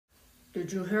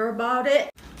Did you hear about it?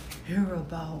 Hear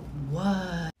about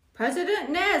what? President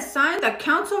Nez signed the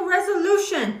council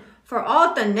resolution for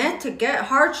all the net to get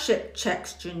hardship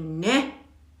checks, Jeanette.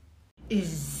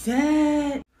 Is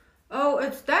that? Oh,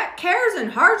 it's that CARES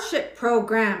and Hardship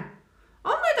program.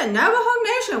 Only the Navajo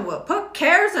Nation will put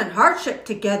CARES and hardship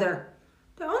together.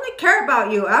 They only care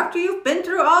about you after you've been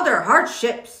through all their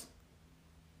hardships.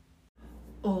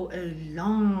 Oh,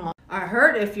 Elon. I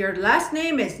heard if your last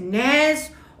name is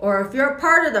Nez, or if you're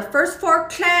part of the first 4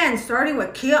 clans starting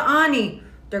with Kia'ani,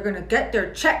 they're gonna get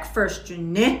their check first,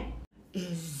 Jeanette.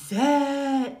 Is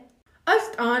that?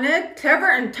 Us, Anna, Clever,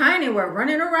 and Tiny were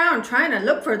running around trying to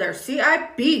look for their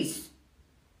CIBs.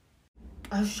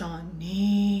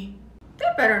 Shawnee. They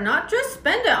better not just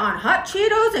spend it on hot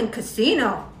Cheetos and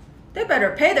casino. They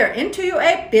better pay their Into You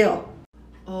 8 bill.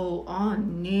 Oh,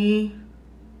 Annie.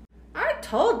 I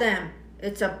told them,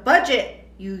 it's a budget.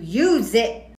 You use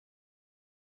it.